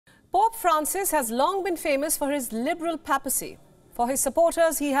Pope Francis has long been famous for his liberal papacy. For his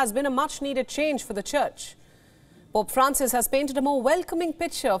supporters, he has been a much-needed change for the Church. Pope Francis has painted a more welcoming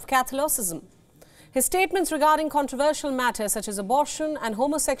picture of Catholicism. His statements regarding controversial matters such as abortion and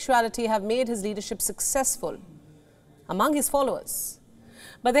homosexuality have made his leadership successful among his followers.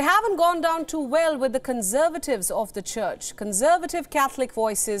 But they haven't gone down too well with the conservatives of the Church. Conservative Catholic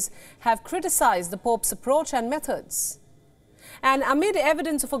voices have criticized the Pope's approach and methods. And amid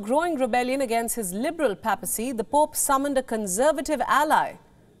evidence of a growing rebellion against his liberal papacy, the Pope summoned a conservative ally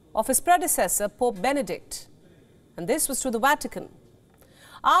of his predecessor, Pope Benedict. And this was to the Vatican.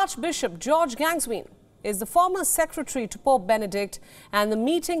 Archbishop Georg Gänswein is the former secretary to Pope Benedict, and the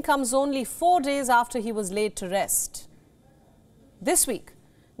meeting comes only 4 days after he was laid to rest. This week,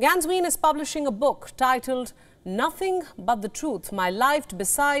 Gänswein is publishing a book titled Nothing But the Truth, My Life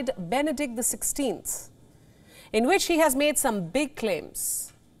Beside Benedict XVI, in which he has made some big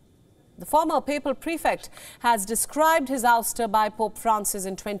claims. The former papal prefect has described his ouster by Pope Francis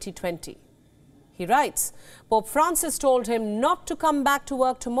in 2020. He writes, Pope Francis told him not to come back to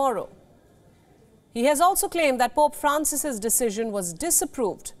work tomorrow. He has also claimed that Pope Francis's decision was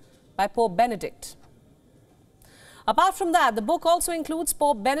disapproved by Pope Benedict. Apart from that, the book also includes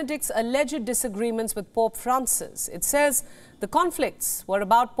Pope Benedict's alleged disagreements with Pope Francis. It says the conflicts were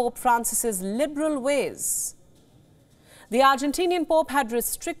about Pope Francis's liberal ways. The Argentinian Pope had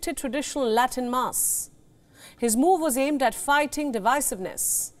restricted traditional Latin Mass. His move was aimed at fighting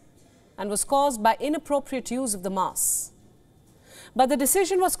divisiveness and was caused by inappropriate use of the Mass. But the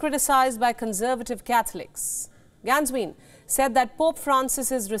decision was criticized by conservative Catholics. Gänswein said that Pope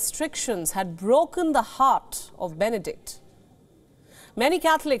Francis's restrictions had broken the heart of Benedict. Many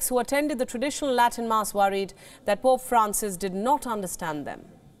Catholics who attended the traditional Latin Mass worried that Pope Francis did not understand them.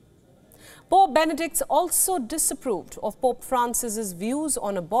 Pope Benedict also disapproved of Pope Francis's views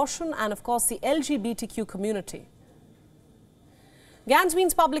on abortion and, of course, the LGBTQ community.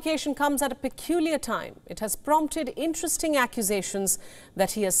 Gänswein's publication comes at a peculiar time. It has prompted interesting accusations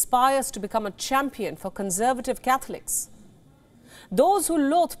that he aspires to become a champion for conservative Catholics, those who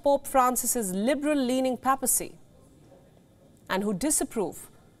loathe Pope Francis's liberal-leaning papacy and who disapprove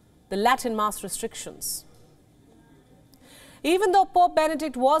the Latin Mass restrictions. Even though Pope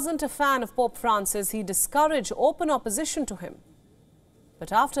Benedict wasn't a fan of Pope Francis, he discouraged open opposition to him.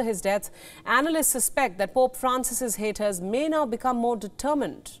 But after his death, analysts suspect that Pope Francis's haters may now become more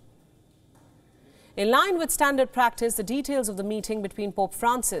determined. In line with standard practice, the details of the meeting between Pope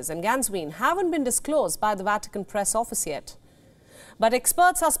Francis and Gänswein haven't been disclosed by the Vatican press office yet. But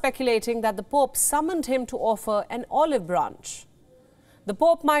experts are speculating that the Pope summoned him to offer an olive branch. The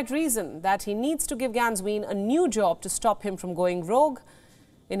Pope might reason that he needs to give Gänswein a new job to stop him from going rogue.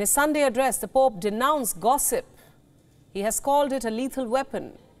 In his Sunday address, the Pope denounced gossip. He has called it a lethal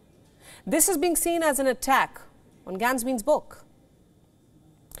weapon. This is being seen as an attack on Gänswein's book.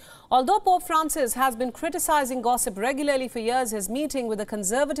 Although Pope Francis has been criticizing gossip regularly for years, his meeting with a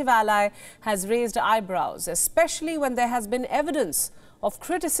conservative ally has raised eyebrows, especially when there has been evidence of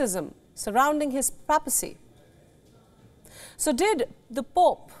criticism surrounding his papacy. So did the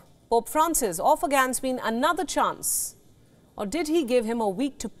Pope Francis, offer Gänswein another chance, or did he give him a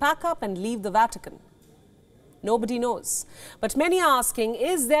week to pack up and leave the Vatican? Nobody knows. But many are asking,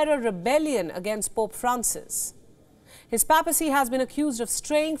 is there a rebellion against Pope Francis? His papacy has been accused of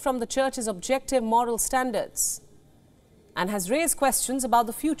straying from the Church's objective moral standards and has raised questions about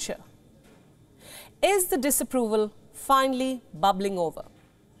the future. Is the disapproval finally bubbling over?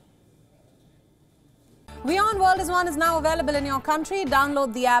 WION World is now available in your country.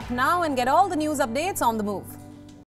 Download the app now and get all the news updates on the move.